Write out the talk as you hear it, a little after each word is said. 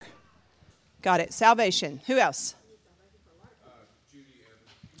Got it. Salvation. Who else?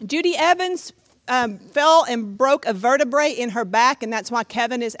 Judy Evans fell and broke a vertebrae in her back, and that's why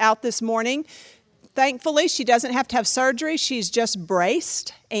Kevin is out this morning. Thankfully, she doesn't have to have surgery. She's just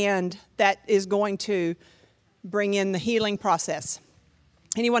braced, and that is going to bring in the healing process.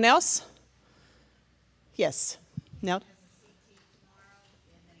 Anyone else? Yes. No?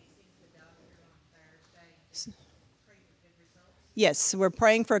 Yes, we're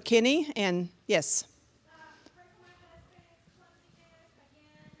praying for Kenny, and yes.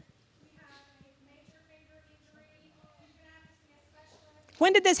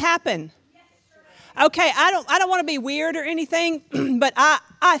 When did this happen? Okay, I don't want to be weird or anything, but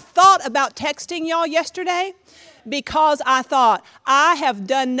I thought about texting y'all yesterday because I thought, I have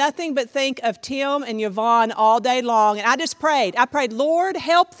done nothing but think of Tim and Yvonne all day long, and I just prayed. I prayed, Lord,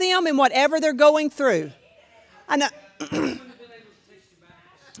 help them in whatever they're going through. I know.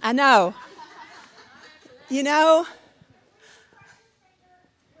 I know. You know.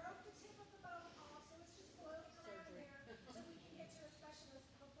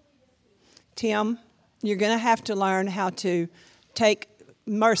 Tim, you're going to have to learn how to take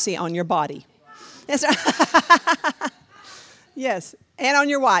mercy on your body. Yes, and on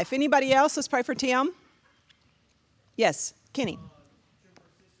your wife. Anybody else? Let's pray for Tim. Yes, Kenny.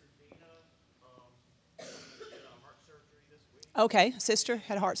 Okay, sister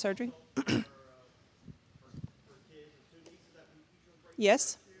had heart surgery.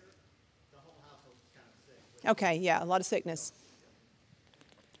 Yes. Okay, yeah, a lot of sickness.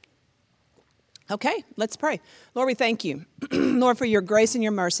 Okay, let's pray. Lord, we thank you, Lord, for your grace and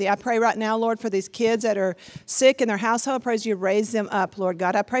your mercy. I pray right now, Lord, for these kids that are sick in their household. I pray as you raise them up, Lord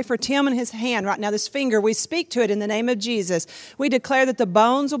God. I pray for Tim and his hand right now, this finger. We speak to it in the name of Jesus. We declare that the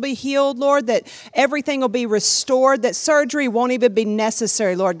bones will be healed, Lord, that everything will be restored, that surgery won't even be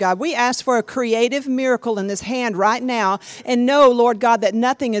necessary, Lord God. We ask for a creative miracle in this hand right now and know, Lord God, that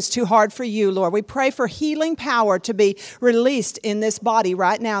nothing is too hard for you, Lord. We pray for healing power to be released in this body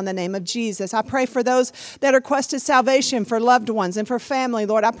right now in the name of Jesus. I pray for those that requested salvation for loved ones and for family,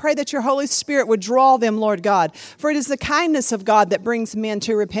 Lord. I pray that your Holy Spirit would draw them, Lord God, for it is the kindness of God that brings men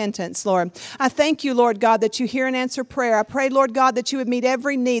to repentance, Lord. I thank you, Lord God, that you hear and answer prayer. I pray, Lord God, that you would meet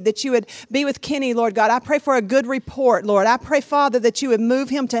every need, that you would be with Kenny, Lord God. I pray for a good report, Lord. I pray, Father, that you would move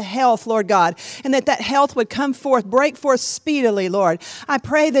him to health, Lord God, and that health would come forth, break forth speedily, Lord. I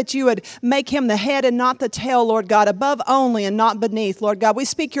pray that you would make him the head and not the tail, Lord God, above only and not beneath, Lord God. We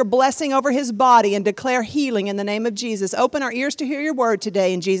speak your blessing over his body and declare healing in the name of Jesus. Open our ears to hear your word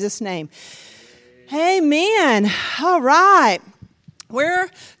today in Jesus' name. Amen. All right. We're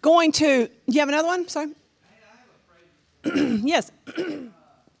going to, do you have another one? Sorry. Yes.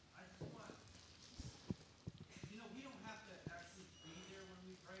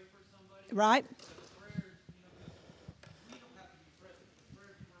 Right.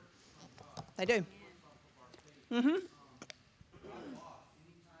 They do. Mm-hmm.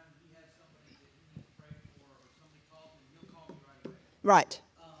 Right.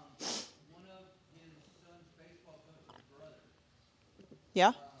 One of his son's baseball coach's brother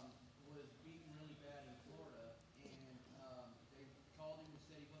Yeah. was beaten really bad in Florida, and they called him and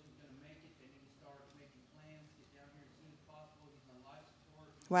said he wasn't going to make it. They didn't start making plans, get down here as soon as possible. He's on life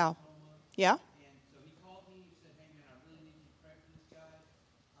support. Wow. Yeah. And so he called me and he said, hey, man, I really need you to pray for this guy.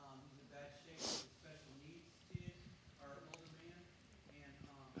 He's in bad shape. He's a special needs kid or older man. And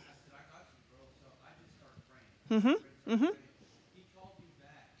I said, I got you, bro. So I just started praying. Mm-hmm. Mm-hmm. He called me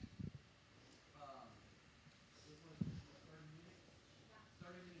back. It was 30 minutes.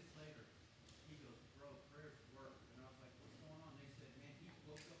 30 minutes later, he goes, bro, prayers work. And I was like, what's going on? They said, man, he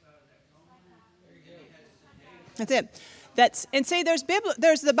woke up out of that coma. There you go. He had sedation. That's it. And see,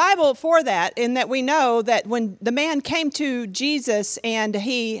 there's the Bible for that, in that we know that when the man came to Jesus and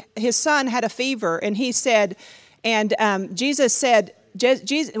his son had a fever, and he said, and Jesus said,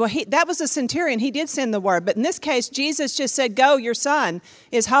 Jesus, well, that was a centurion. He did send the word. But in this case, Jesus just said, go, your son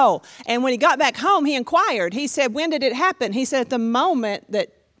is whole. And when he got back home, he inquired. He said, when did it happen? He said, at the moment that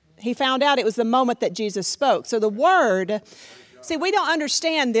he found out, it was the moment that Jesus spoke. So the word, see, we don't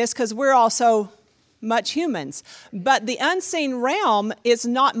understand this because we're also much humans. But the unseen realm is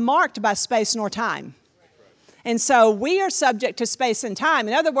not marked by space nor time. And so we are subject to space and time.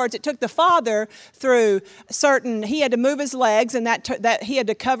 In other words, it took the Father through he had to move his legs, and that he had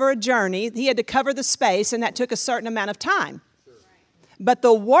to cover a journey. He had to cover the space, and that took a certain amount of time. Sure. But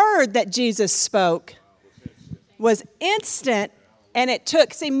the word that Jesus spoke was instant, and it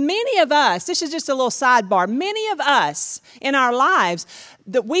took, many of us, this is just a little sidebar, many of us in our lives,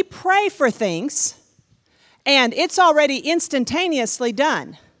 that we pray for things, and it's already instantaneously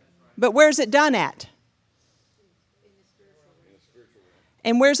done. But where's it done at?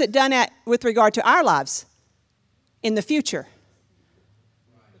 And where's it done at with regard to our lives? In the future.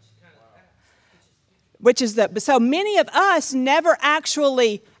 So many of us never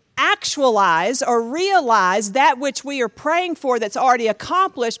actually actualize or realize that which we are praying for that's already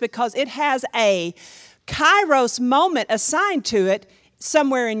accomplished because it has a kairos moment assigned to it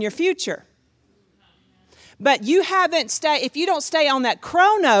somewhere in your future. But if you don't stay on that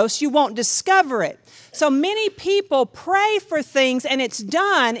chronos, you won't discover it. So many people pray for things and it's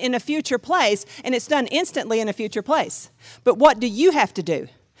done in a future place and it's done instantly in a future place. But what do you have to do?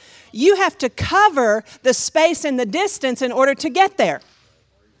 You have to cover the space and the distance in order to get there.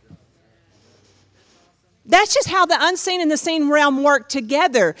 That's just how the unseen and the seen realm work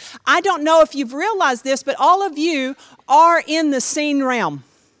together. I don't know if you've realized this, but all of you are in the seen realm.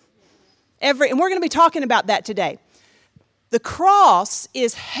 And we're going to be talking about that today. The cross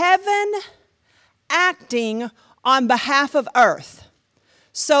is heaven acting on behalf of earth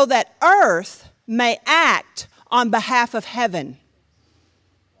so that earth may act on behalf of heaven.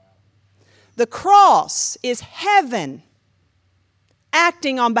 The cross is heaven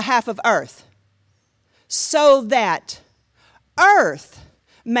acting on behalf of earth so that earth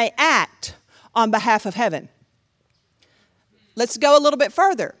may act on behalf of heaven. Let's go a little bit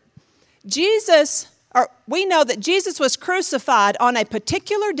further. We know that Jesus was crucified on a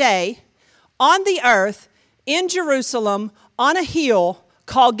particular day on the earth in Jerusalem on a hill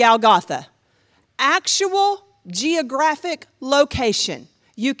called Golgotha. Actual geographic location.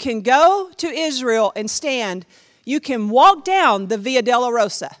 You can go to Israel and stand. You can walk down the Via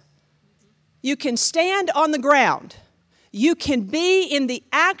Dolorosa. You can stand on the ground. You can be in the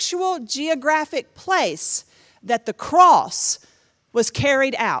actual geographic place that the cross was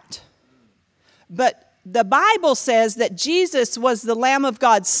carried out. But the Bible says that Jesus was the Lamb of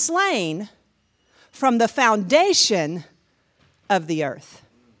God slain from the foundation of the earth.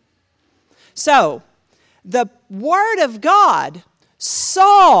 So, the Word of God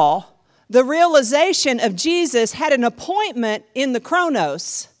saw the realization of Jesus had an appointment in the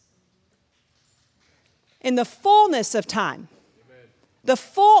chronos, in the fullness of time.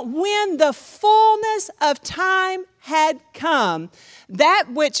 When the fullness of time had come, that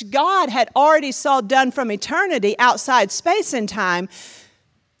which God had already saw done from eternity outside space and time,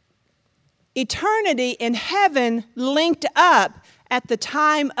 eternity in heaven linked up at the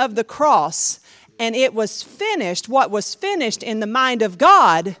time of the cross, and it was finished, what was finished in the mind of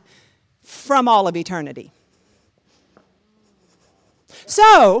God from all of eternity.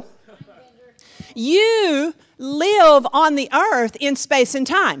 So, you live on the earth in space and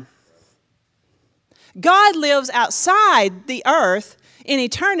time. God lives outside the earth in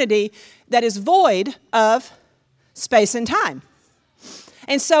eternity that is void of space and time.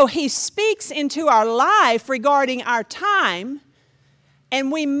 And so he speaks into our life regarding our time,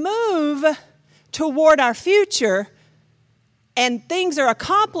 and we move toward our future, and things are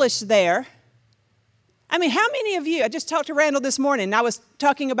accomplished there. I mean, how many of you, I just talked to Randall this morning, and I was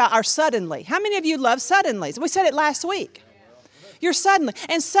talking about our suddenly. How many of you love suddenlies? We said it last week. You're suddenly,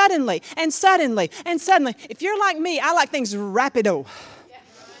 and suddenly, and suddenly, and suddenly. If you're like me, I like things rapido.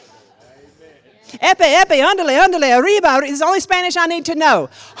 Epe, andale, arriba is the only Spanish I need to know.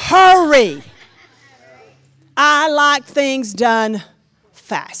 Hurry. I like things done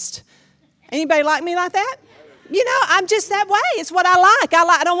fast. Anybody like me like that? You know, I'm just that way. It's what I like.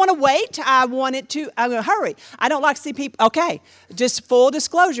 I don't want to wait. I'm going to hurry. I don't like to see people. Okay, just full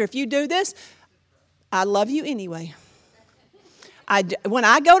disclosure. If you do this, I love you anyway. When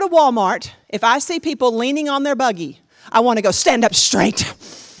I go to Walmart, if I see people leaning on their buggy, I want to go stand up straight.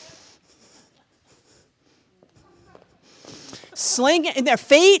 Slinging their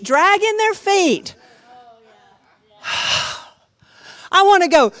feet, dragging their feet. I want to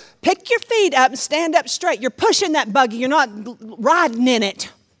go pick your feet up and stand up straight. You're pushing that buggy. You're not riding in it.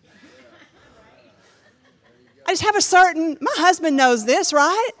 I just have my husband knows this,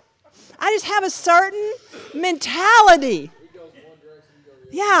 right? I just have a certain mentality.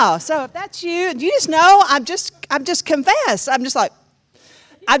 Yeah, so if that's you just know, I've just confessed. I'm just like,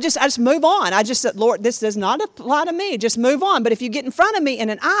 I just move on. I just said, Lord, this does not apply to me. Just move on. But if you get in front of me in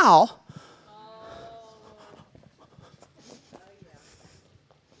an aisle,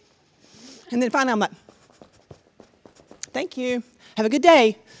 and then finally I'm like, thank you. Have a good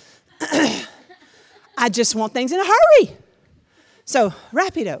day. I just want things in a hurry. So,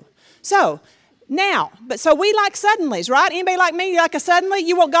 rapido. So, Now, but so we like suddenlies, right? Anybody like me? You like a suddenly?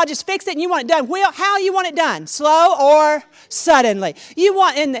 You want God to just fix it and you want it done. Well, how you want it done? Slow or suddenly? You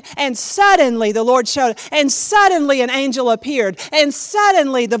want, and suddenly the Lord showed, and suddenly an angel appeared, and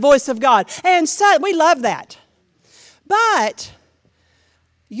suddenly the voice of God, and we love that. But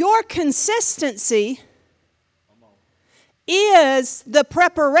your consistency is the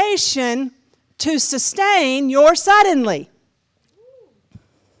preparation to sustain your suddenly.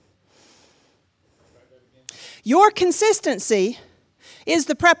 Your consistency is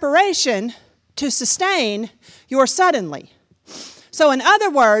the preparation to sustain your suddenly. So in other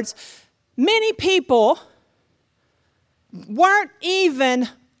words, many people weren't even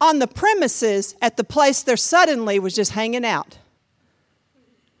on the premises at the place their suddenly was just hanging out.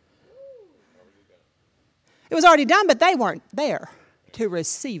 It was already done, but they weren't there to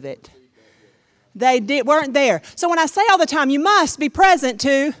receive it. They weren't there. So when I say all the time, you must be present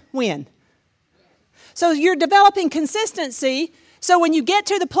to win. So you're developing consistency. So when you get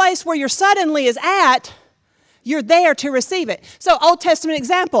to the place where your suddenly is at, you're there to receive it. So Old Testament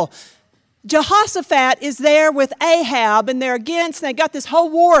example, Jehoshaphat is there with Ahab and they're against, and they got this whole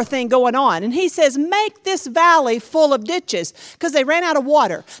war thing going on. And he says, make this valley full of ditches because they ran out of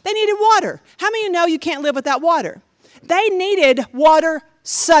water. They needed water. How many of you know you can't live without water? They needed water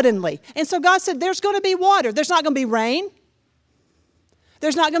suddenly. And so God said, there's going to be water. There's not going to be rain.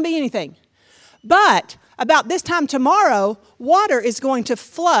 There's not going to be anything. But about this time tomorrow, water is going to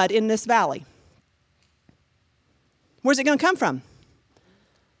flood in this valley. Where's it going to come from?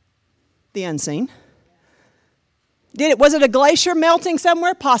 The unseen. Was it a glacier melting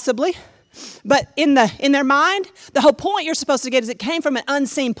somewhere? Possibly. But in their mind, the whole point you're supposed to get is it came from an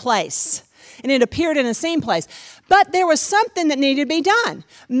unseen place. And it appeared in a seen place. But there was something that needed to be done.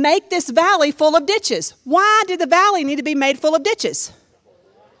 Make this valley full of ditches. Why did the valley need to be made full of ditches?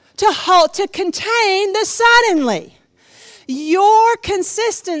 To contain the suddenly. Your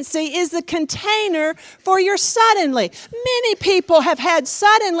consistency is the container for your suddenly. Many people have had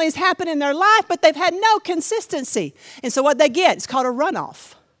suddenlies happen in their life, but they've had no consistency. And so what they get is called a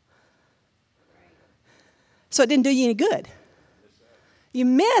runoff. So it didn't do you any good. You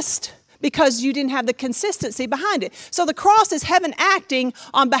missed because you didn't have the consistency behind it. So the cross is heaven acting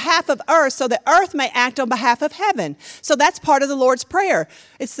on behalf of earth so that earth may act on behalf of heaven. So that's part of the Lord's Prayer.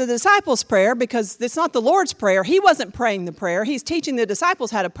 It's the disciples' prayer because it's not the Lord's Prayer. He wasn't praying the prayer. He's teaching the disciples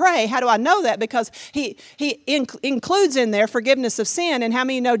how to pray. How do I know that? Because he includes in there forgiveness of sin. And how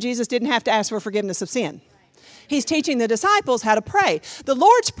many know Jesus didn't have to ask for forgiveness of sin? He's teaching the disciples how to pray. The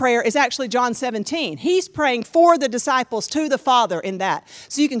Lord's Prayer is actually John 17. He's praying for the disciples to the Father in that.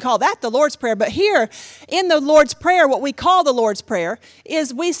 So you can call that the Lord's Prayer. But here in the Lord's Prayer, what we call the Lord's Prayer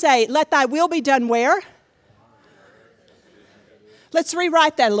is we say, let thy will be done where? Let's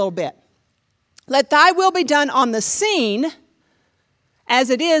rewrite that a little bit. Let thy will be done on the seen as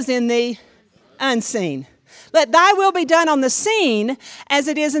it is in the unseen. Let thy will be done on the seen as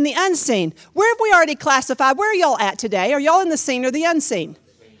it is in the unseen. Where have we already classified? Where are y'all at today? Are y'all in the seen or the unseen?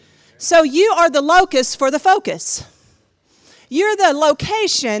 So you are the locus for the focus. You're the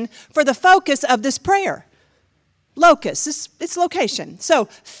location for the focus of this prayer. Locus, it's location. So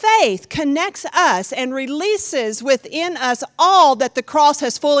faith connects us and releases within us all that the cross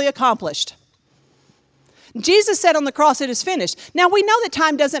has fully accomplished. Jesus said on the cross, it is finished. Now we know that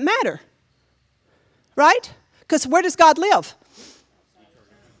time doesn't matter. Right? Because where does God live?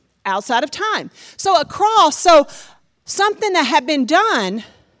 Outside of time. So a cross, so something that had been done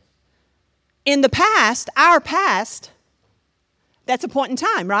in the past, our past, that's a point in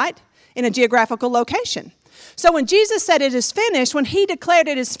time, right? In a geographical location. So when Jesus said it is finished, when he declared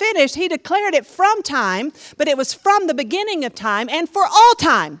it is finished, he declared it from time, but it was from the beginning of time and for all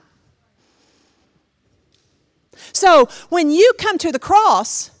time. So when you come to the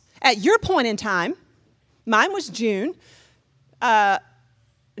cross at your point in time, mine was June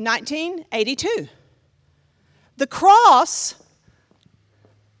 1982. The cross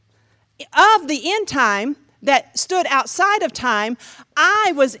of the end time that stood outside of time,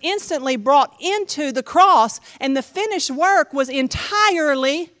 I was instantly brought into the cross, and the finished work was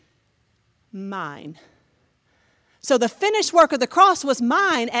entirely mine. So the finished work of the cross was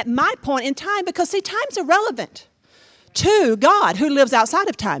mine at my point in time because, see, time's irrelevant to God who lives outside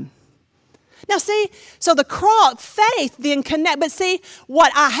of time. Now, see, so the cross, faith then connect, but see,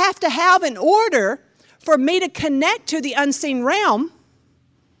 what I have to have in order for me to connect to the unseen realm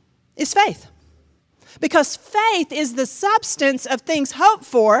is faith. Because faith is the substance of things hoped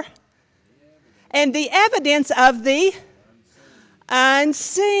for and the evidence of the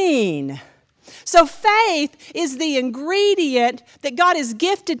unseen. So faith is the ingredient that God has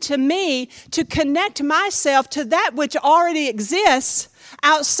gifted to me to connect myself to that which already exists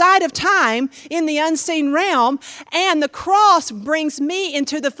outside of time in the unseen realm. And the cross brings me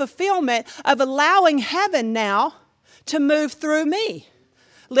into the fulfillment of allowing heaven now to move through me.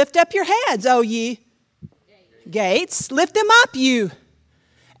 Lift up your heads, O ye gates. Lift them up, you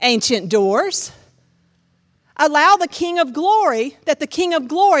ancient doors. Allow the King of Glory, that the King of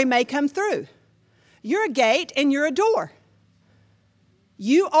Glory may come through. You're a gate and you're a door.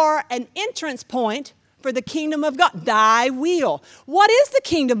 You are an entrance point for the kingdom of God. Thy will. What is the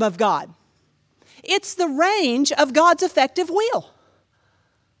kingdom of God? It's the range of God's effective will.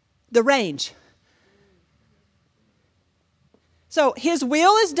 The range. So his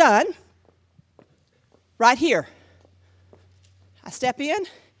will is done right here. I step in,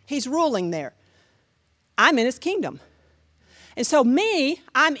 he's ruling there. I'm in his kingdom. And so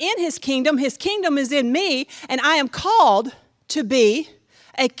I'm in his kingdom is in me, and I am called to be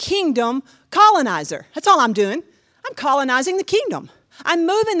a kingdom colonizer. That's all I'm doing. I'm colonizing the kingdom. I'm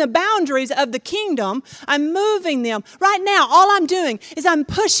moving the boundaries of the kingdom. I'm moving them. Right now, all I'm doing is I'm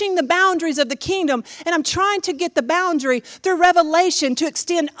pushing the boundaries of the kingdom, and I'm trying to get the boundary through revelation to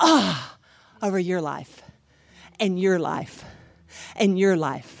extend over your life and your life and your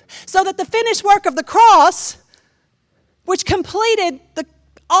life. So that the finished work of the cross, which completed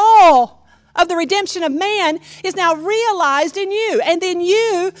all of the redemption of man, is now realized in you. And then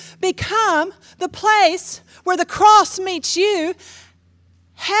you become the place where the cross meets you.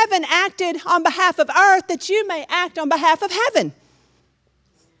 Heaven acted on behalf of earth that you may act on behalf of heaven.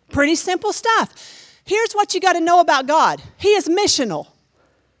 Pretty simple stuff. Here's what you got to know about God. He is missional.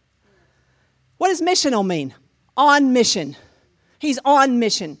 What does missional mean? On mission. He's on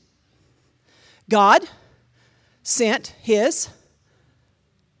mission. God sent his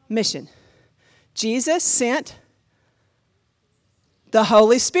mission. Jesus sent the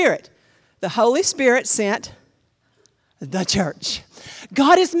Holy Spirit. The Holy Spirit sent the church.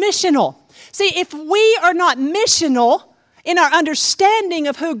 God is missional. See, if we are not missional in our understanding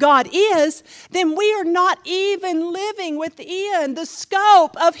of who God is, then we are not even living within the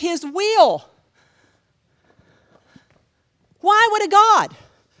scope of his will. Why would a God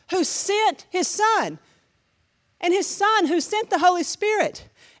who sent his Son, and his Son who sent the Holy Spirit,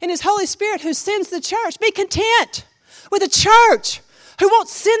 and his Holy Spirit who sends the church, be content with a church who won't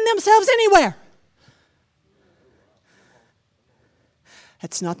send themselves anywhere?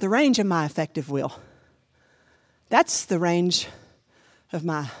 That's not the range of my effective will. That's the range of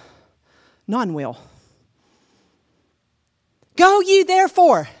my non-will. Go ye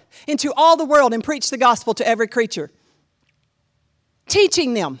therefore into all the world and preach the gospel to every creature,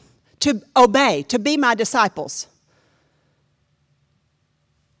 teaching them to obey, to be my disciples.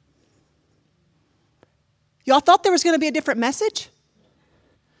 Y'all thought there was going to be a different message?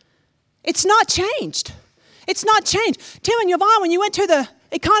 It's not changed. It's not changed. Tim and Yvonne, when you went to the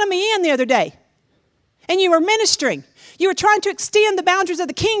Economy Inn the other day and you were ministering, you were trying to extend the boundaries of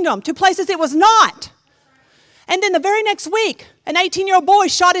the kingdom to places it was not. And then the very next week, an 18-year-old boy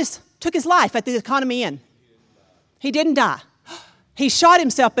took his life at the Economy Inn. He didn't die. He shot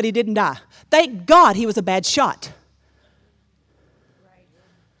himself, but he didn't die. Thank God he was a bad shot.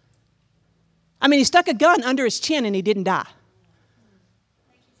 I mean, he stuck a gun under his chin and he didn't die.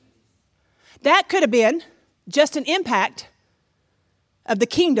 That could have been just an impact of the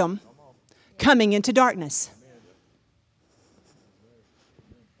kingdom coming into darkness.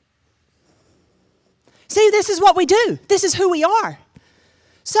 See, this is what we do. This is who we are.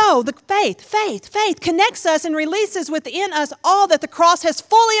 So the faith connects us and releases within us all that the cross has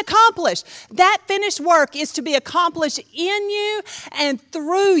fully accomplished. That finished work is to be accomplished in you and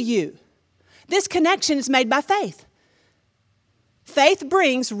through you. This connection is made by faith. Faith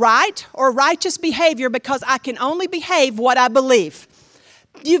brings right or righteous behavior because I can only behave what I believe.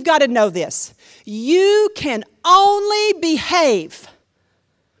 You've got to know this. You can only behave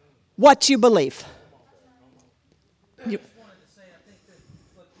what you believe. I just wanted to say, I think that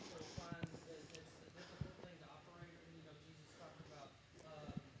what people find is it's a difficult thing to operate in. You know, Jesus talked about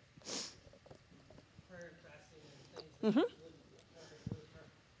prayer and fasting and things that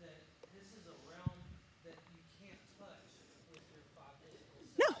that this is a realm that you can't touch with your five physical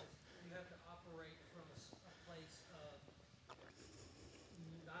senses. No. You have to operate from a place of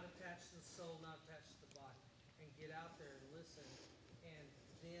not attached to the soul, not attached to the body, and get out there and listen and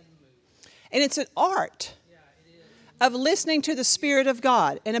then move. And it's an art of listening to the Spirit of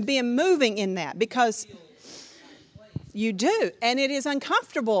God and of being moving in that, because you do. And it is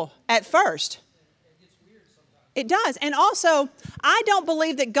uncomfortable at first. It does. And also, I don't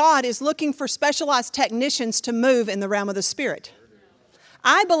believe that God is looking for specialized technicians to move in the realm of the Spirit.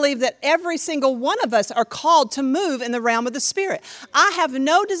 I believe that every single one of us are called to move in the realm of the Spirit. I have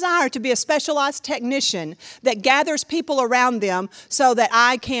no desire to be a specialized technician that gathers people around them so that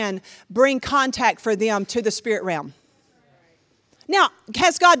I can bring contact for them to the Spirit realm. Now,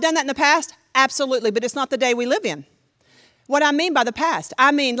 has God done that in the past? Absolutely, but it's not the day we live in. What I mean by the past,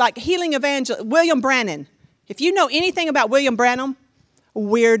 I mean like healing evangelist, William Branham. If you know anything about William Branham,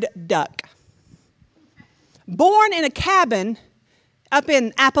 weird duck. Born in a cabin up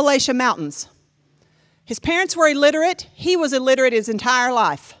in Appalachian Mountains. His parents were illiterate. He was illiterate his entire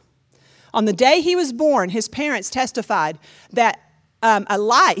life. On the day he was born, his parents testified that a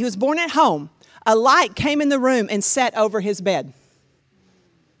light, he was born at home, a light came in the room and sat over his bed.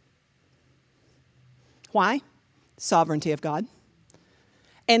 Why? Sovereignty of God.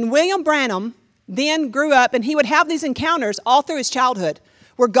 And William Branham then grew up, and he would have these encounters all through his childhood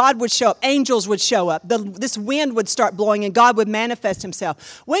where God would show up, angels would show up, this wind would start blowing, and God would manifest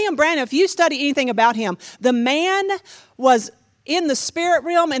himself. William Branham, if you study anything about him, the man was in the spirit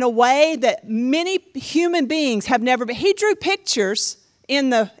realm in a way that many human beings have never been. He drew pictures in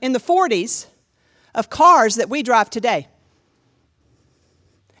the 40s of cars that we drive today.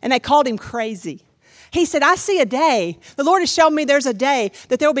 And they called him crazy. He said, I see a day, the Lord has shown me there's a day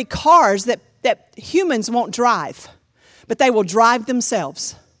that there will be cars that humans won't drive, but they will drive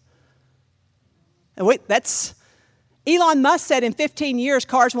themselves. And Elon Musk said in 15 years,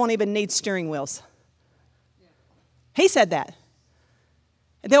 cars won't even need steering wheels. He said that.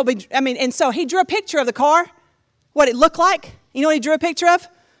 And so he drew a picture of the car, what it looked like. You know what he drew a picture of?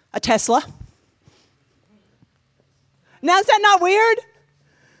 A Tesla. Now, is that not weird?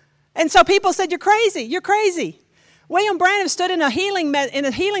 And so people said, you're crazy. William Branham stood in a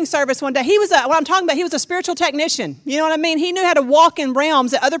healing service one day. He was a spiritual technician. You know what I mean? He knew how to walk in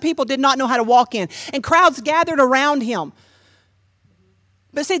realms that other people did not know how to walk in. And crowds gathered around him.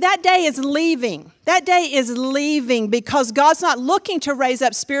 But see, that day is leaving. That day is leaving because God's not looking to raise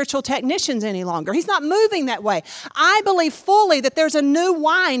up spiritual technicians any longer. He's not moving that way. I believe fully that there's a new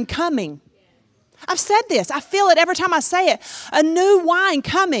wine coming. I've said this. I feel it every time I say it. A new wine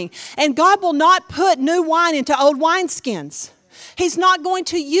coming. And God will not put new wine into old wineskins. He's not going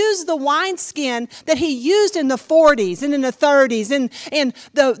to use the wineskin that he used in the 40s and in the 30s and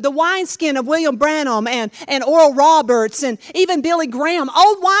the wineskin of William Branham and Oral Roberts and even Billy Graham.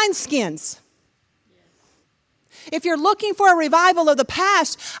 Old wineskins. If you're looking for a revival of the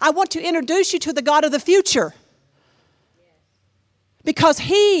past, I want to introduce you to the God of the future. Because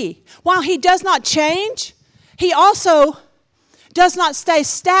while he does not change, he also does not stay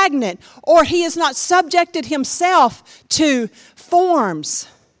stagnant, or he is not subjected himself to forms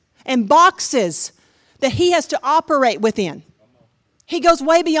and boxes that he has to operate within. He goes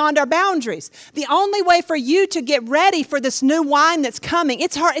way beyond our boundaries. The only way for you to get ready for this new wine that's coming,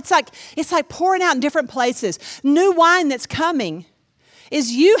 it's hard. It's like pouring out in different places. New wine that's coming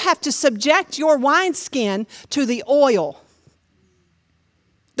is you have to subject your wineskin to the oil.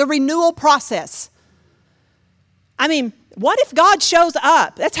 The renewal process. I mean, what if God shows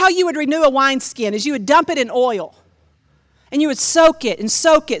up? That's how you would renew a wineskin, is you would dump it in oil. And you would soak it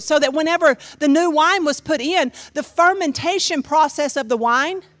so that whenever the new wine was put in, the fermentation process of the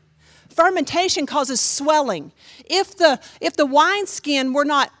wine, fermentation causes swelling. If the wineskin were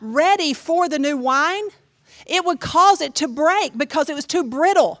not ready for the new wine, it would cause it to break because it was too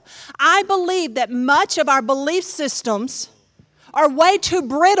brittle. I believe that much of our belief systems are way too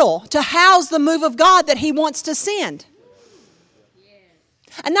brittle to house the move of God that he wants to send.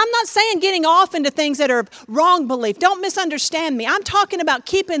 And I'm not saying getting off into things that are wrong belief. Don't misunderstand me. I'm talking about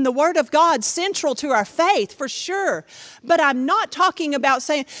keeping the Word of God central to our faith, for sure. But I'm not talking about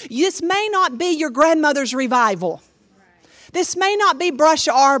saying, this may not be your grandmother's revival. This may not be Brush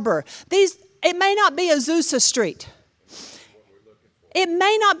Arbor. It may not be Azusa Street. It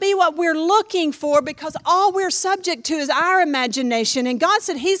may not be what we're looking for because all we're subject to is our imagination. And God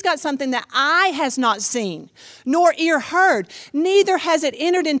said he's got something that eye has not seen, nor ear heard. Neither has it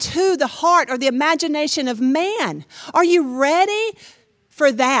entered into the heart or the imagination of man. Are you ready for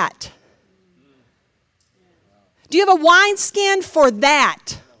that? Do you have a wineskin for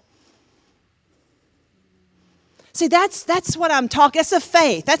that? See, that's what I'm talking. That's a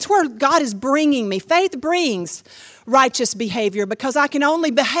faith. That's where God is bringing me. Faith brings righteous behavior because I can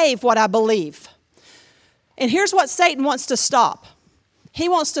only behave what I believe. And here's what Satan wants to stop. He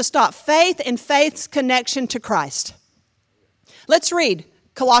wants to stop faith and faith's connection to Christ. Let's read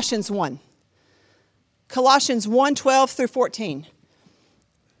Colossians 1. Colossians 1:12 through 14.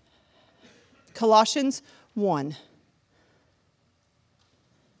 Colossians 1.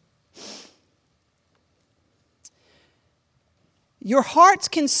 Your hearts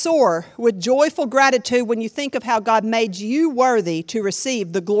can soar with joyful gratitude when you think of how God made you worthy to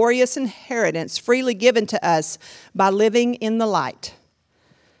receive the glorious inheritance freely given to us by living in the light.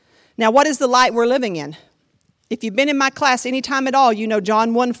 Now, what is the light we're living in? If you've been in my class any time at all, you know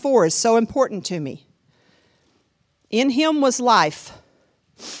John 1:4 is so important to me. In him was life,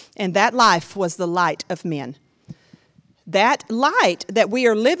 and that life was the light of men. That light that we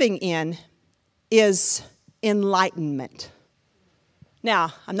are living in is enlightenment.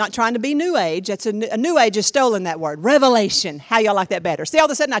 Now, I'm not trying to be New Age. That's a New Age has stolen that word. Revelation. How y'all like that better? See, all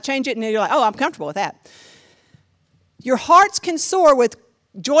of a sudden I change it and you're like, oh, I'm comfortable with that. Your hearts can soar with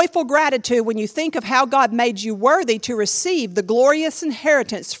joyful gratitude when you think of how God made you worthy to receive the glorious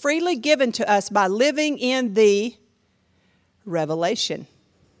inheritance freely given to us by living in the revelation.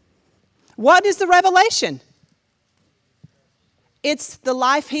 What is the revelation? It's the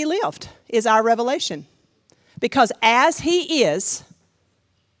life he lived is our revelation. Because as he is,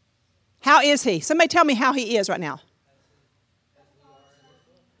 how is he? Somebody tell me how he is right now.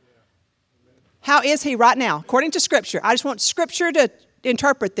 How is he right now? According to Scripture. I just want Scripture to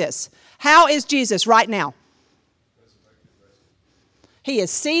interpret this. How is Jesus right now? He is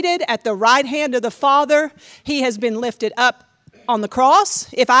seated at the right hand of the Father. He has been lifted up on the cross.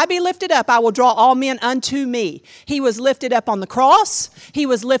 If I be lifted up, I will draw all men unto me. He was lifted up on the cross. He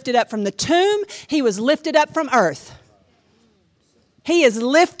was lifted up from the tomb. He was lifted up from earth. He is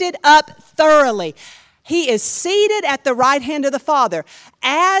lifted up thoroughly. He is seated at the right hand of the Father.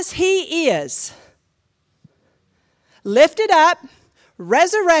 As he is lifted up,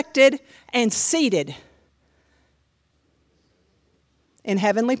 resurrected, and seated in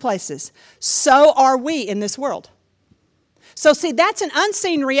heavenly places, so are we in this world. So see, that's an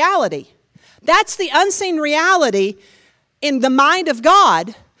unseen reality. That's the unseen reality in the mind of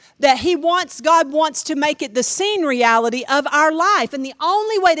God that God wants to make it the seen reality of our life. And the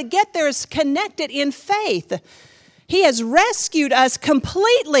only way to get there is connected in faith. He has rescued us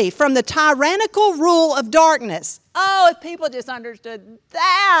completely from the tyrannical rule of darkness. Oh, if people just understood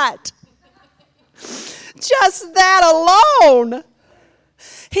that. Just that alone.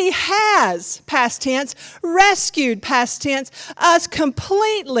 He has, past tense, rescued, past tense, us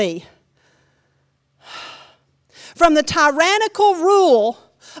completely from the tyrannical rule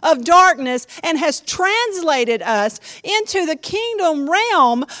of darkness and has translated us into the kingdom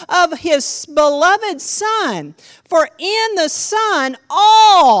realm of his beloved Son. For in the Son,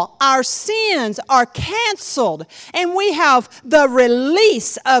 all our sins are canceled, and we have the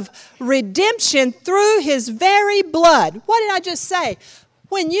release of redemption through his very blood. What did I just say?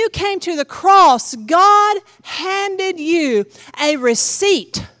 When you came to the cross, God handed you a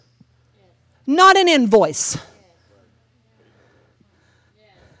receipt, not an invoice.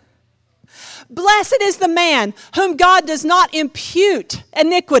 Blessed is the man whom God does not impute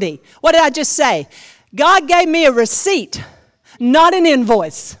iniquity. What did I just say? God gave me a receipt, not an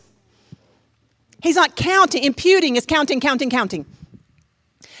invoice. He's not counting. Imputing is counting.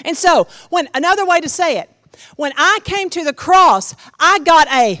 And so, another way to say it, when I came to the cross, I got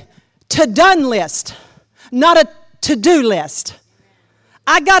a to-done list, not a to-do list.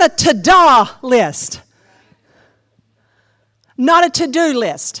 I got a to-da list, not a to-do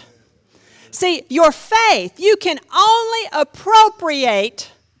list. See, your faith, you can only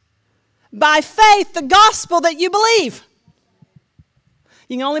appropriate by faith the gospel that you believe.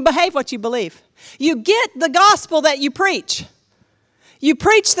 You can only behave what you believe. You get the gospel that you preach. You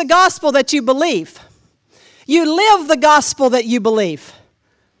preach the gospel that you believe. You live the gospel that you believe.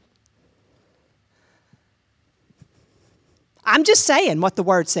 I'm just saying what the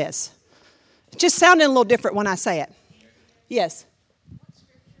word says. It just sounded a little different when I say it. Yes.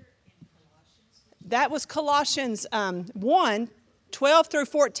 That was Colossians 1, 12 through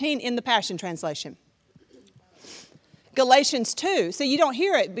 14 in the Passion Translation. Galatians 2. See, you don't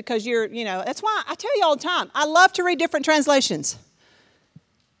hear it because that's why I tell you all the time, I love to read different translations.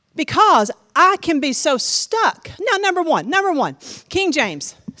 Because I can be so stuck. Now, number one, King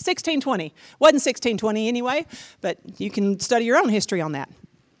James, 1620. Wasn't 1620 anyway, but you can study your own history on that.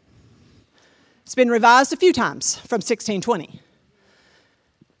 It's been revised a few times from 1620.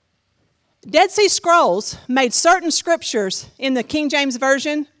 Dead Sea Scrolls made certain scriptures in the King James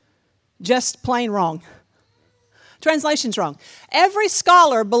Version just plain wrong. Translation's wrong. Every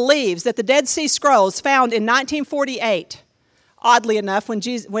scholar believes that the Dead Sea Scrolls found in 1948, oddly enough,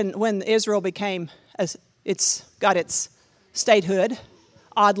 when Israel got its statehood,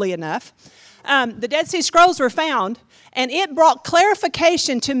 oddly enough, The Dead Sea Scrolls were found, and it brought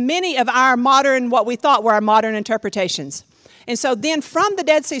clarification to many of our modern, what we thought were our modern interpretations. And so then from the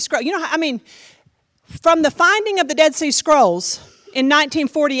Dead Sea Scrolls, from the finding of the Dead Sea Scrolls in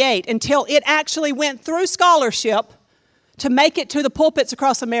 1948 until it actually went through scholarship to make it to the pulpits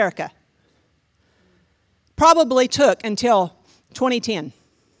across America, probably took until 2010.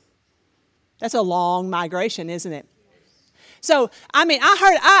 That's a long migration, isn't it? So,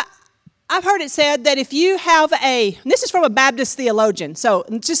 I've heard it said that if you have this is from a Baptist theologian, so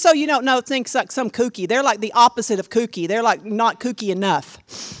just so you don't know, think like some kooky. They're like the opposite of kooky. They're like not kooky enough.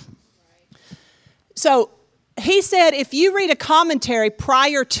 So he said if you read a commentary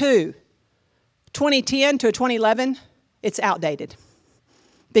prior to 2010 to 2011, it's outdated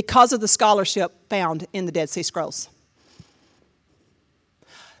because of the scholarship found in the Dead Sea Scrolls.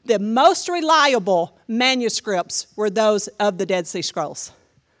 The most reliable manuscripts were those of the Dead Sea Scrolls.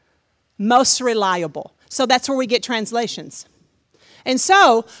 Most reliable. So that's where we get translations. And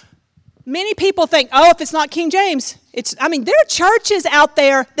so many people think, if it's not King James, there are churches out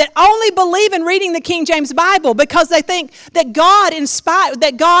there that only believe in reading the King James Bible because they think that God inspired,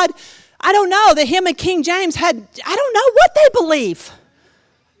 that him and King James I don't know what they believe.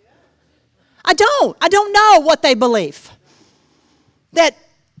 I don't know what they believe.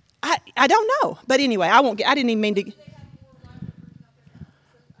 I don't know. But anyway, I didn't even mean to.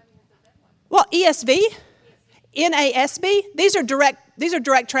 Well, ESV, NASB, these are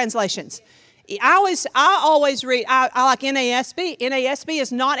direct translations. I always read, I like NASB. NASB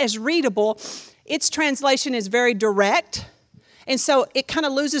is not as readable. Its translation is very direct, and so it kind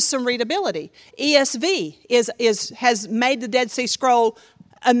of loses some readability. ESV has made the Dead Sea Scroll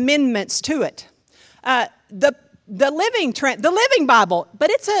amendments to it. The Living Bible, but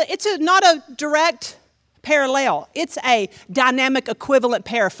it's not a direct parallel. It's a dynamic equivalent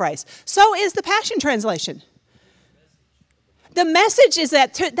paraphrase. So is the Passion Translation. The Message is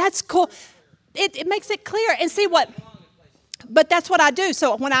that's cool. It makes it clear. And see what, but that's what I do.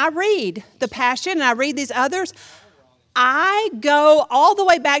 So when I read the Passion and I read these others, I go all the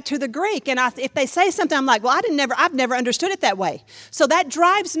way back to the Greek. And if they say something, I'm like, well, I've never understood it that way. So that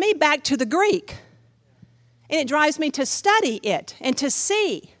drives me back to the Greek. And it drives me to study it and to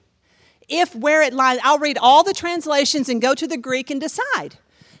see where it lies. I'll read all the translations and go to the Greek and decide.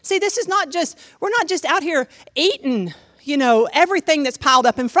 See, we're not just out here eating, everything that's piled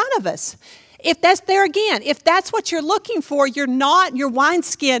up in front of us. If that's what you're looking for, your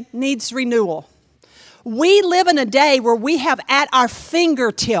wineskin needs renewal. We live in a day where we have at our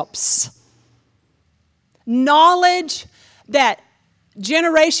fingertips knowledge that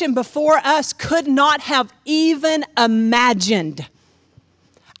generation before us could not have even imagined.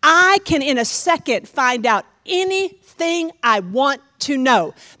 I can in a second find out anything I want to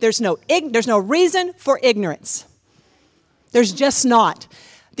know. There's no reason for ignorance. There's just not.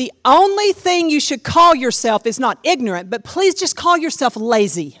 The only thing you should call yourself is not ignorant, but please just call yourself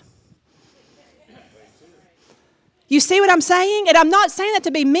lazy. You see what I'm saying? And I'm not saying that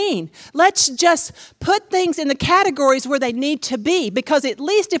to be mean. Let's just put things in the categories where they need to be, because at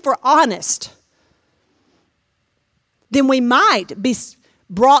least if we're honest, then we might be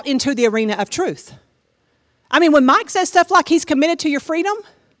brought into the arena of truth. When Mike says stuff like he's committed to your freedom,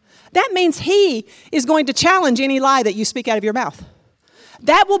 that means he is going to challenge any lie that you speak out of your mouth.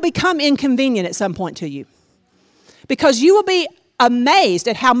 That will become inconvenient at some point to you, because you will be amazed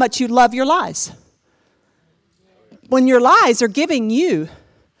at how much you love your lies. When your lies are giving you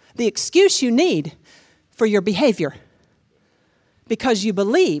the excuse you need for your behavior, because you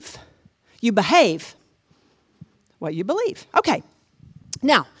behave what you believe. Okay.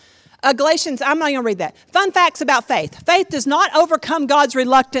 Now, Galatians, I'm not going to read that. Fun facts about faith. Faith does not overcome God's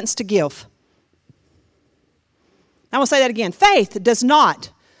reluctance to give. I will say that again. Faith does not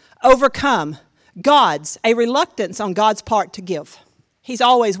overcome a reluctance on God's part to give. He's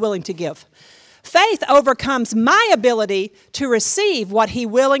always willing to give. Faith overcomes my ability to receive what he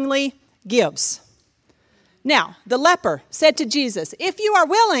willingly gives. Now, the leper said to Jesus, if you are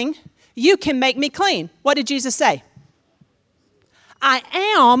willing, you can make me clean. What did Jesus say? I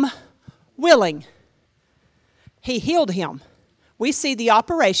am willing. He healed him. We see the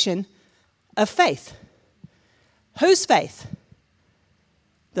operation of faith. Whose faith?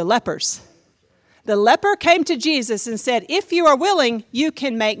 The leper's. The leper came to Jesus and said, if you are willing, you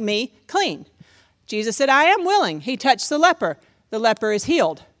can make me clean. Jesus said, I am willing. He touched the leper. The leper is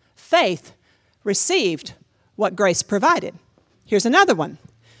healed. Faith received what grace provided. Here's another one.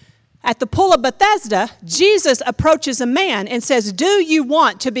 At the pool of Bethesda, Jesus approaches a man and says, do you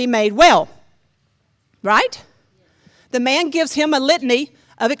want to be made well? Right? The man gives him a litany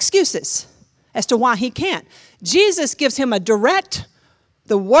of excuses. as to why he can't. Jesus gives him a direct,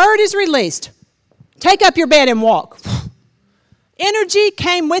 the word is released. Take up your bed and walk. Energy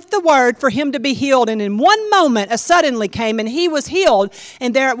came with the word for him to be healed. And in one moment, a suddenly came and he was healed.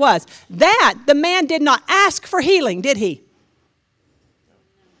 And there it was. That, the man did not ask for healing, did he?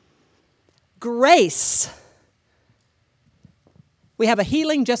 Grace. We have a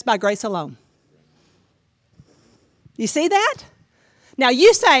healing just by grace alone. You see that? Now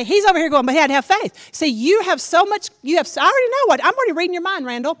you say, he's over here going, but he had to have faith. See, you have so much, I already know what, I'm already reading your mind,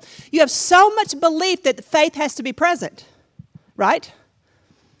 Randall. You have so much belief that faith has to be present. Right?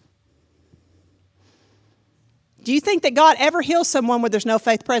 Do you think that God ever heals someone where there's no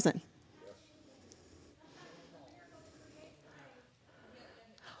faith present?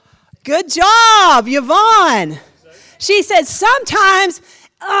 Good job, Yvonne. She said sometimes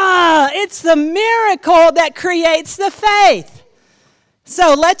it's the miracle that creates the faith.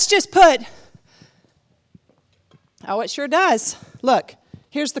 So let's just put, it sure does. Look,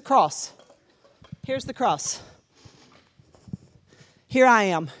 here's the cross. Here's the cross. Here I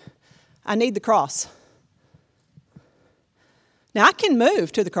am. I need the cross. Now, I can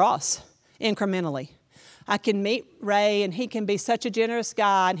move to the cross incrementally. I can meet Ray, and he can be such a generous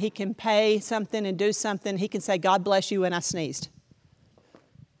guy, and he can pay something and do something. He can say, God bless you, when I sneezed.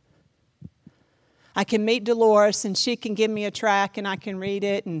 I can meet Dolores, and she can give me a tract, and I can read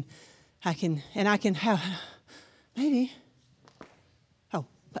it, and I can have, maybe,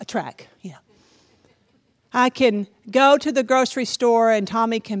 a tract, yeah. I can go to the grocery store and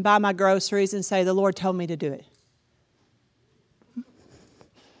Tommy can buy my groceries and say, the Lord told me to do it.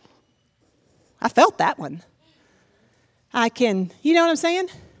 I felt that one. I can, you know what I'm saying?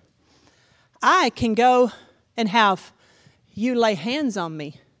 I can go and have you lay hands on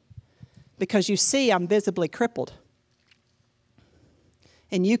me because you see I'm visibly crippled.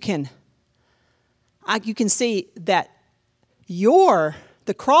 And you can see that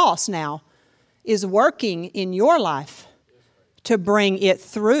the cross now is working in your life to bring it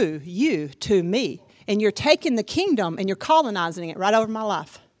through you to me. And you're taking the kingdom and you're colonizing it right over my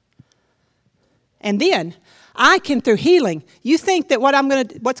life. And then I can, through healing, you think that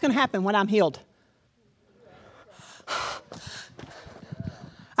what's going to happen when I'm healed?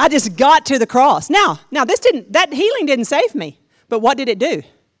 I just got to the cross. Now that healing didn't save me, but what did it do?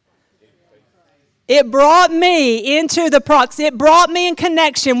 It brought me into it brought me in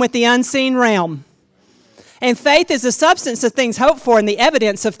connection with the unseen realm. And faith is the substance of things hoped for and the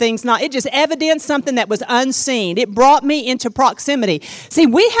evidence of things not. It just evidenced something that was unseen. It brought me into proximity. See,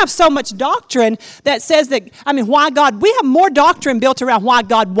 we have so much doctrine that says that, why God, we have more doctrine built around why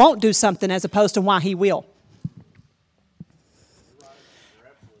God won't do something as opposed to why he will.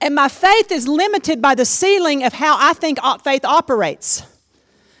 And my faith is limited by the ceiling of how I think faith operates.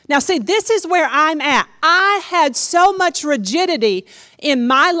 Now, see, this is where I'm at. I had so much rigidity in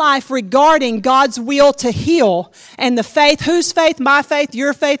my life regarding God's will to heal and the faith. Whose faith? My faith,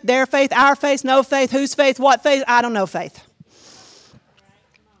 your faith, their faith, our faith, no faith, whose faith, what faith? I don't know faith.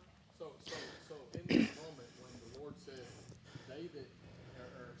 So in this moment when the Lord said, they that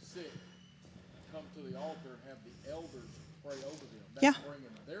are sick, come to the altar and have the elders pray over them. That's bringing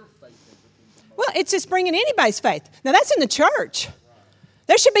their faith into the motion. Well, it's just bringing anybody's faith. Now, that's in the church.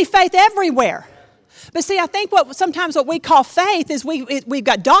 There should be faith everywhere. But see, I think sometimes what we call faith is we've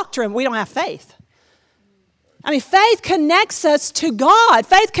got doctrine, we don't have faith. Faith connects us to God.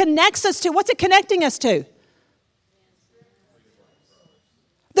 Faith connects us to, what's it connecting us to?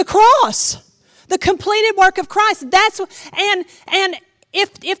 The cross. The completed work of Christ. And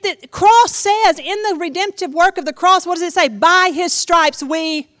if the cross says in the redemptive work of the cross, what does it say? By his stripes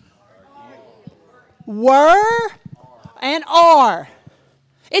we were and are.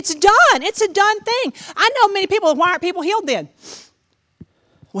 It's done. It's a done thing. I know many people, why aren't people healed then?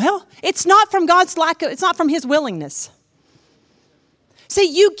 Well, it's not from it's not from his willingness. See,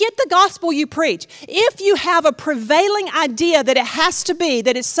 you get the gospel you preach. If you have a prevailing idea that it has to be,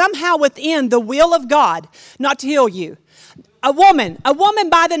 that it's somehow within the will of God not to heal you. A woman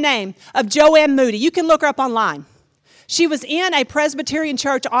by the name of Joanne Moody, you can look her up online. She was in a Presbyterian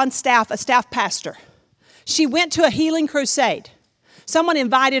church on staff, a staff pastor. She went to a healing crusade. Someone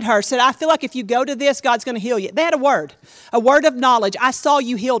invited her, said, I feel like if you go to this, God's going to heal you. They had a word of knowledge. I saw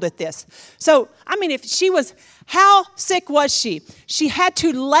you healed at this. So, how sick was she? She had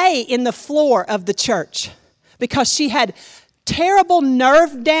to lay in the floor of the church because she had terrible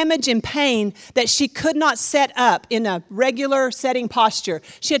nerve damage and pain that she could not set up in a regular setting posture.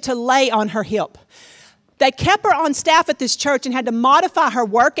 She had to lay on her hip. They kept her on staff at this church and had to modify her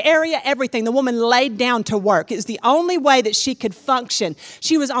work area, everything. The woman laid down to work. It was the only way that she could function.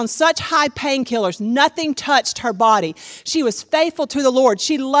 She was on such high painkillers. Nothing touched her body. She was faithful to the Lord.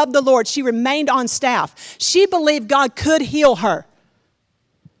 She loved the Lord. She remained on staff. She believed God could heal her.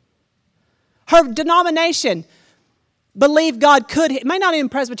 Her denomination believed God could, it might not even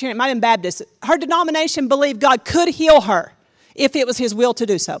Presbyterian, it might have been Baptist. Her denomination believed God could heal her if it was his will to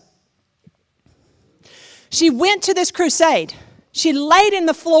do so. She went to this crusade. She laid in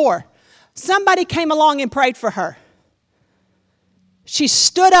the floor. Somebody came along and prayed for her. She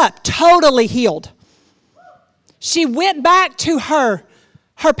stood up, totally healed. She went back to her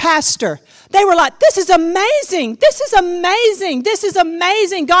pastor. They were like, this is amazing. This is amazing. This is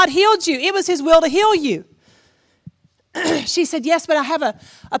amazing. God healed you. It was his will to heal you. She said, yes, but I have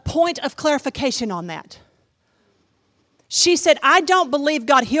a point of clarification on that. She said, I don't believe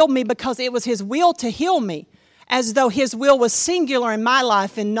God healed me because it was his will to heal me, as though his will was singular in my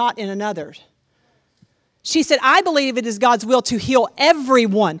life and not in another's. She said, I believe it is God's will to heal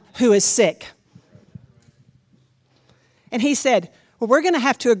everyone who is sick. And he said, well, we're going to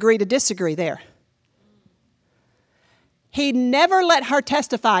have to agree to disagree there. He never let her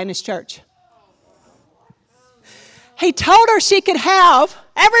testify in his church. He told her she could have,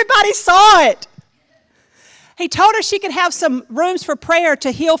 everybody saw it. He told her she could have some rooms for prayer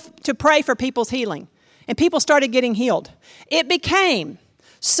to pray for people's healing. And people started getting healed. It became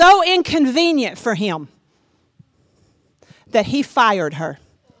so inconvenient for him that he fired her.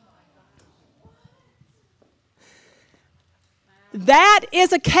 That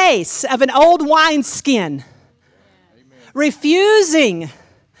is a case of an old wineskin refusing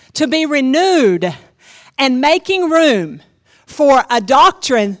to be renewed and making room for a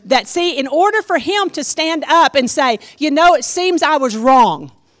doctrine that, see, in order for him to stand up and say, you know, it seems I was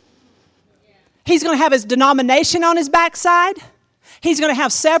wrong. He's going to have his denomination on his backside. He's going to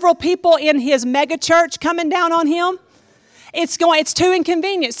have several people in his mega church coming down on him. It's too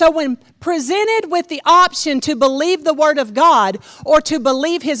inconvenient. So when presented with the option to believe the word of God or to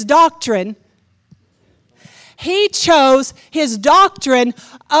believe his doctrine, he chose his doctrine,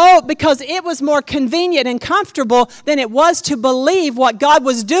 because it was more convenient and comfortable than it was to believe what God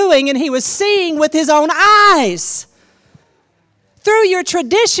was doing and he was seeing with his own eyes. Through your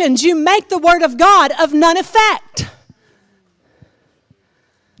traditions, you make the word of God of none effect.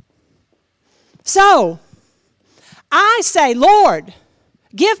 So, I say, Lord,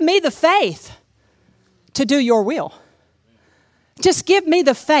 give me the faith to do your will. Just give me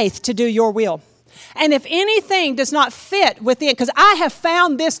the faith to do your will. And if anything does not fit within, because I have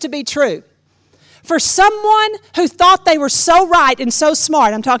found this to be true. For someone who thought they were so right and so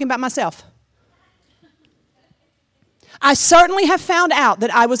smart, I'm talking about myself. I certainly have found out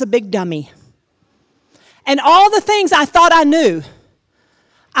that I was a big dummy. And all the things I thought I knew,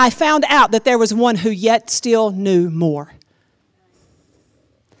 I found out that there was one who yet still knew more.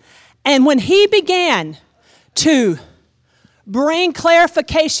 And when he began to bring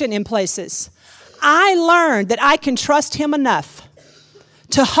clarification in places, I learned that I can trust him enough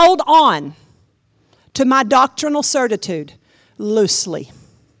to hold on to my doctrinal certitude loosely.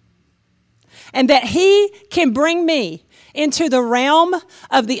 And that he can bring me into the realm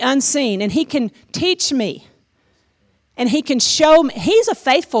of the unseen, and he can teach me, and he can show me. He's a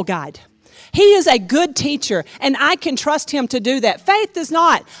faithful guide. He is a good teacher, and I can trust him to do that. Faith does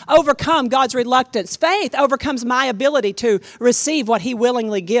not overcome God's reluctance. Faith overcomes my ability to receive what he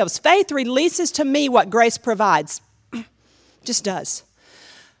willingly gives. Faith releases to me what grace provides. Just does.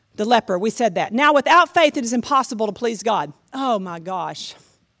 The leper, we said that. Now, without faith, it is impossible to please God. Oh, my gosh.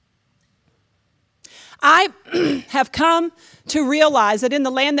 I have come to realize that in the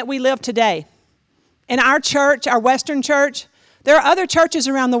land that we live today, in our church, our Western church, there are other churches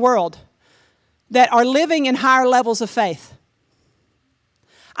around the world that are living in higher levels of faith.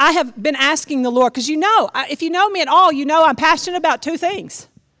 I have been asking the Lord, because if you know me at all, you know I'm passionate about two things.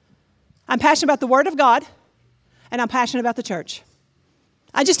 I'm passionate about the Word of God, and I'm passionate about the church.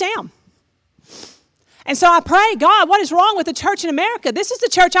 I just am. And so I pray, God, what is wrong with the church in America? This is the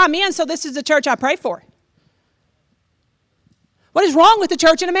church I'm in, so this is the church I pray for. What is wrong with the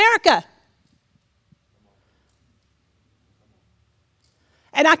church in America?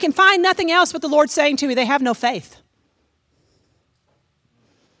 And I can find nothing else but the Lord saying to me, they have no faith.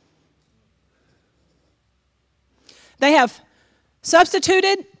 They have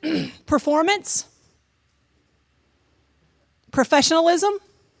substituted performance, professionalism,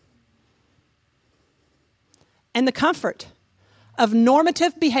 and the comfort of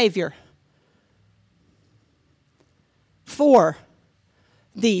normative behavior for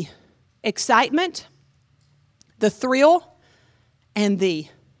the excitement the thrill and the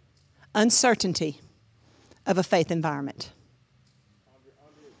uncertainty of a faith environment.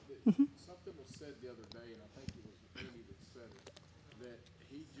 Andre, something was said the other day, and I think it was Amy that said it, that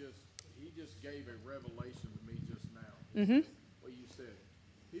he just gave a revelation to me just now. What you said.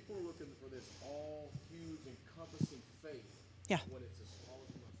 People are looking for this all huge, encompassing faith. Yeah. When it's as small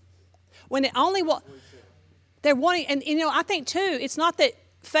as a mustard seed. When it only was, they're wanting, and I think too, it's not that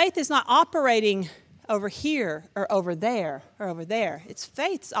faith is not operating over here or over there or over there. It's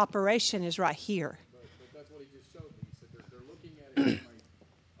faith's operation is right here. But that's what he just showed me. He said they're looking at it from an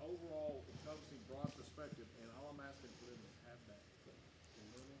overall, encompassing, broad perspective, and all I'm asking for them is have that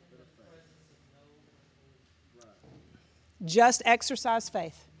little bit of faith. Right. Just exercise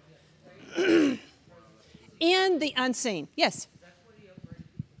faith. In the unseen. Yes.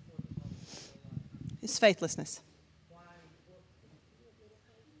 It's faithlessness.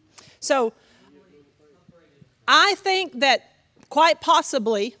 So, I think that quite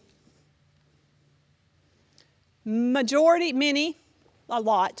possibly, a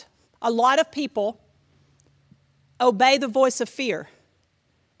lot of people obey the voice of fear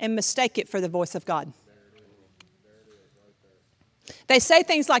and mistake it for the voice of God. They say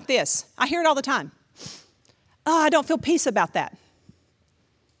things like this. I hear it all the time. Oh, I don't feel peace about that.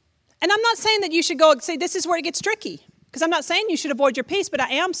 And I'm not saying that you should go, see, this is where it gets tricky. Because I'm not saying you should avoid your peace, but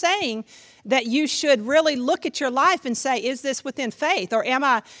I am saying that you should really look at your life and say, is this within faith? Or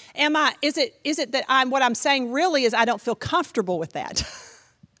is it that what I'm saying really is I don't feel comfortable with that?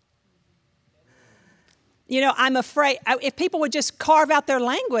 I'm afraid, if people would just carve out their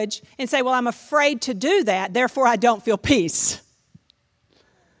language and say, well, I'm afraid to do that, therefore I don't feel peace.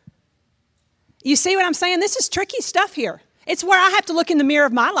 You see what I'm saying? This is tricky stuff here. It's where I have to look in the mirror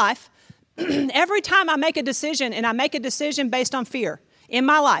of my life. Every time I make a decision, and I make a decision based on fear in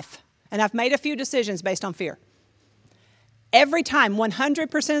my life, and I've made a few decisions based on fear. Every time,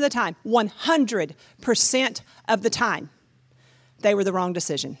 100% of the time, 100% of the time, they were the wrong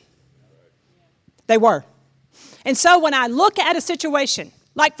decision. They were. And so when I look at a situation,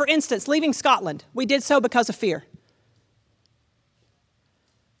 like for instance, leaving Scotland, we did so because of fear.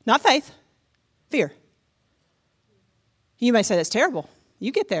 Not faith, fear. You may say that's terrible.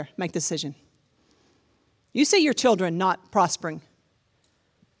 You get there, make the decision. You see your children not prospering.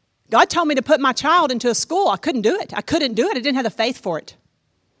 God told me to put my child into a school. I couldn't do it. I didn't have the faith for it.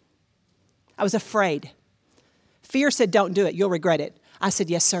 I was afraid. Fear said, don't do it. You'll regret it. I said,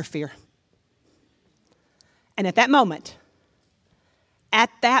 yes, sir, fear. And at that moment, I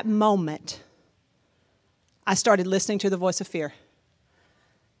started listening to the voice of fear.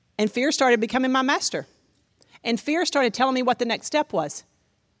 And fear started becoming my master. And fear started telling me what the next step was.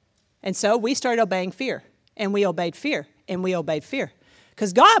 And so we started obeying fear. And we obeyed fear. And we obeyed fear.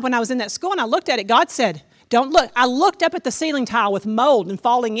 Because God, when I was in that school and I looked at it, God said, don't look. I looked up at the ceiling tile with mold and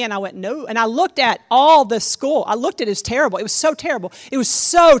falling in. I went, no. And I looked at all the school. I looked at it as terrible. It was so terrible. It was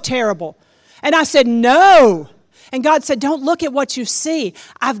so terrible. And I said, no. And God said, don't look at what you see.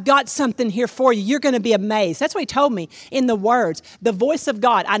 I've got something here for you. You're going to be amazed. That's what he told me in the words. The voice of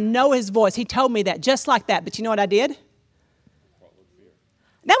God. I know his voice. He told me that just like that. But you know what I did?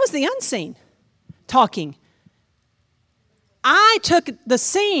 That was the unseen talking. I took the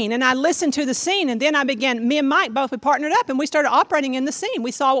scene and I listened to the scene, and then me and Mike both, we partnered up and we started operating in the scene.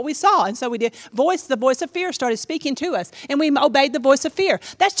 We saw what we saw, and so we did. The voice of fear started speaking to us, and we obeyed the voice of fear.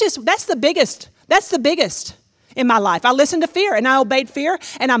 That's the biggest in my life. I listened to fear and I obeyed fear,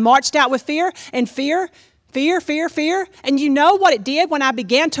 and I marched out with fear, and fear. And you know what it did when I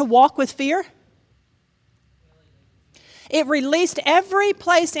began to walk with fear? It released every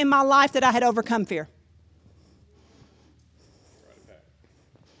place in my life that I had overcome fear.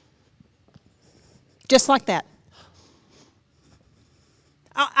 Just like that.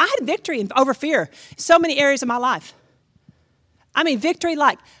 I had victory over fear in so many areas of my life. I mean, victory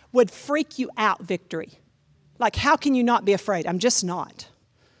like would freak you out victory. Like, how can you not be afraid? I'm just not.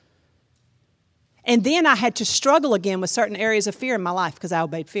 And then I had to struggle again with certain areas of fear in my life because I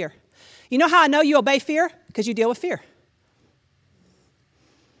obeyed fear. You know how I know you obey fear? Because you deal with fear.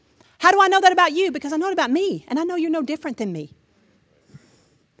 How do I know that about you? Because I know it about me, and I know you're no different than me.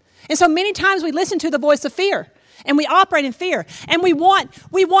 And so many times we listen to the voice of fear, and we operate in fear, and we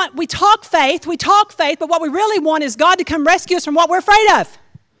talk faith, but what we really want is God to come rescue us from what we're afraid of.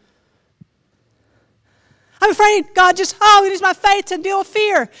 I'm afraid, God, use my faith to deal with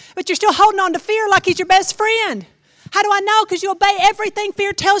fear, but you're still holding on to fear like he's your best friend. How do I know? Because you obey everything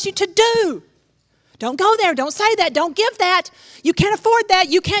fear tells you to do. Don't go there. Don't say that. Don't give that. You can't afford that.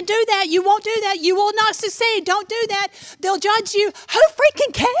 You can't do that. You won't do that. You will not succeed. Don't do that. They'll judge you. Who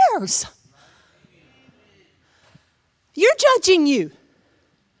freaking cares? You're judging you.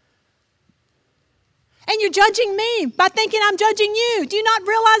 And you're judging me by thinking I'm judging you. Do you not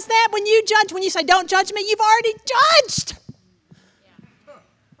realize that? When you judge, when you say, don't judge me, you've already judged.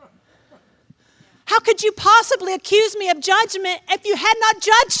 How could you possibly accuse me of judgment if you had not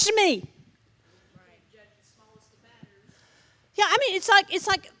judged me? Yeah, I mean, it's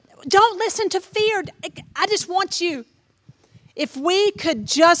like, don't listen to fear. I just want you, if we could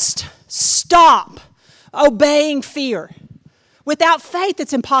just stop obeying fear. Without faith,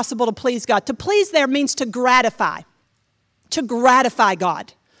 it's impossible to please God. To please there means to gratify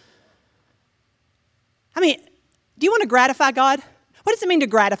God. I mean, do you want to gratify God? What does it mean to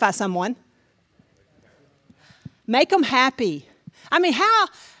gratify someone? Make them happy. I mean,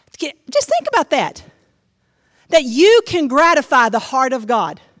 just think about that. That you can gratify the heart of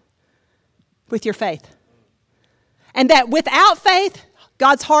God with your faith. And that without faith,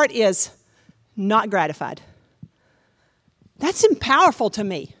 God's heart is not gratified. That's powerful to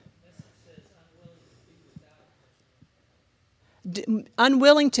me.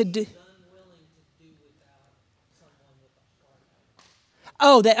 Unwilling to do.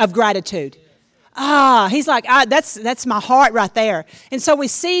 Oh, that of gratitude. He's like, that's my heart right there. And so we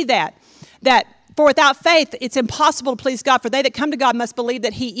see that for without faith, it's impossible to please God. For they that come to God must believe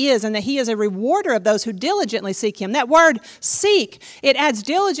that He is, and that He is a rewarder of those who diligently seek Him. That word seek, it adds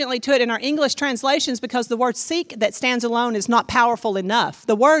diligently to it in our English translations because the word seek that stands alone is not powerful enough.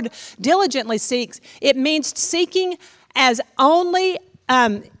 The word diligently seeks, it means seeking as only,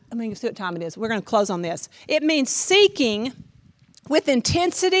 let me see what time it is. We're going to close on this. It means seeking with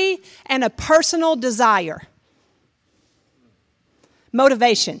intensity and a personal desire.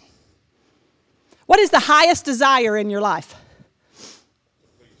 Motivation. What is the highest desire in your life?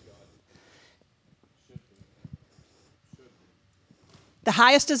 The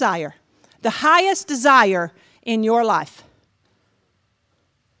highest desire. The highest desire in your life.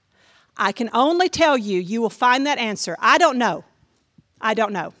 I can only tell you, you will find that answer. I don't know.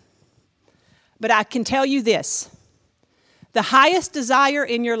 But I can tell you this. The highest desire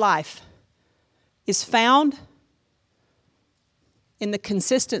in your life is found in the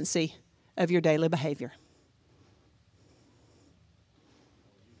consistency of your daily behavior.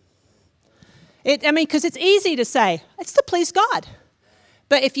 Because it's easy to say, it's to please God.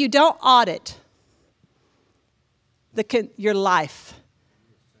 But if you don't audit your life,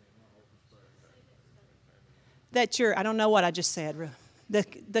 I don't know what I just said,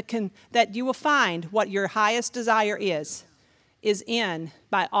 that you will find what your highest desire is in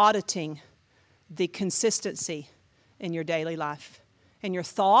by auditing the consistency in your daily life and your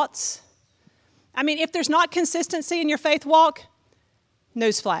thoughts. I mean, if there's not consistency in your faith walk,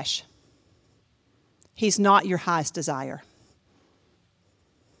 newsflash, He's not your highest desire.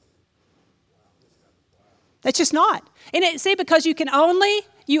 That's just not. And because you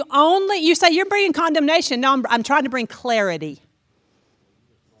say you're bringing condemnation. No, I'm trying to bring clarity.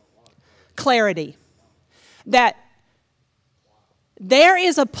 Clarity. That there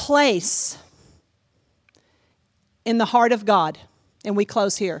is a place in the heart of God, and we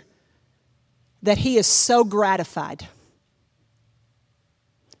close here, that He is so gratified.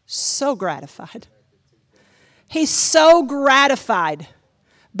 So gratified. He's so gratified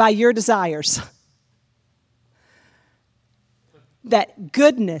by your desires that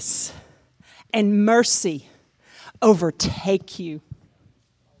goodness and mercy overtake you,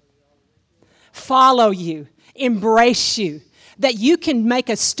 follow you, embrace you, that you can make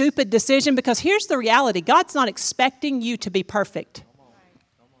a stupid decision, because here's the reality. God's not expecting you to be perfect.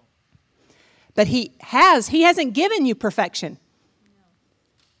 But He hasn't given you perfection.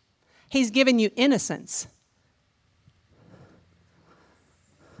 He's given you innocence.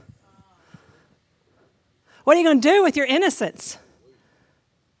 What are you going to do with your innocence?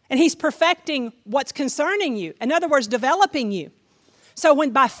 And He's perfecting what's concerning you. In other words, developing you. So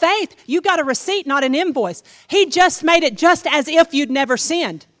when by faith, you got a receipt, not an invoice. He just made it just as if you'd never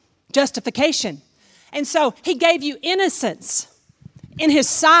sinned. Justification. And so He gave you innocence in His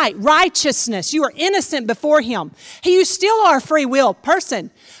sight, righteousness. You are innocent before Him. You still are a free will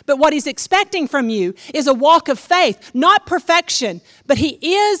person. But what He's expecting from you is a walk of faith, not perfection. But He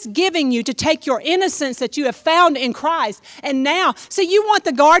is giving you to take your innocence that you have found in Christ. And now, so you want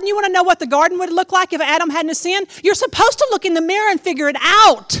the garden? You want to know what the garden would look like if Adam hadn't sinned? You're supposed to look in the mirror and figure it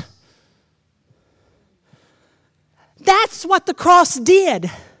out. That's what the cross did.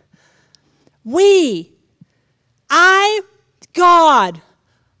 God,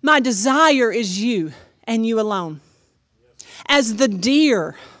 my desire is you and you alone. As the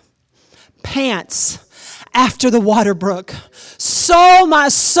deer pants after the water brook, my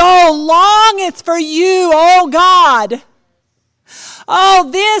soul longeth for you, O God. Oh,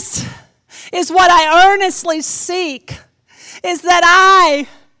 this is what I earnestly seek, is that I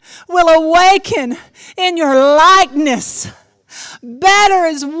will awaken in your likeness. Better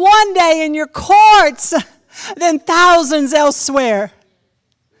is one day in your courts than thousands elsewhere.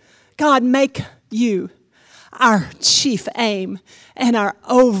 God, make you our chief aim and our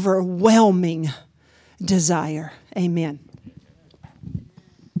overwhelming desire. Amen.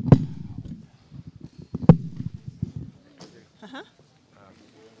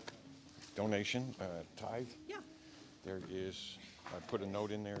 Donation, tithe. Yeah. There is, I put a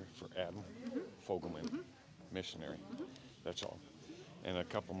note in there for Adam Fogelman, missionary. That's all. And a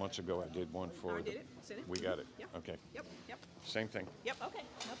couple months ago, I did one for. I did it. Sent it. We got it. Yep. Okay. Yep. Same thing. Yep. Okay.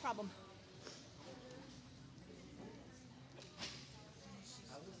 No problem.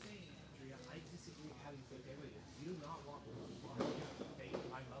 I was saying, Andrea, I disagree with how you think everybody is. You do not want faith in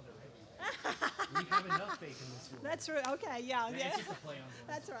my mother everywhere. We have enough faith in this world. That's right. Okay. Yeah. It's just a play on words.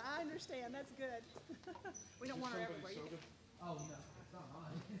 That's right. I understand. That's good. We don't want her everywhere. Oh, no.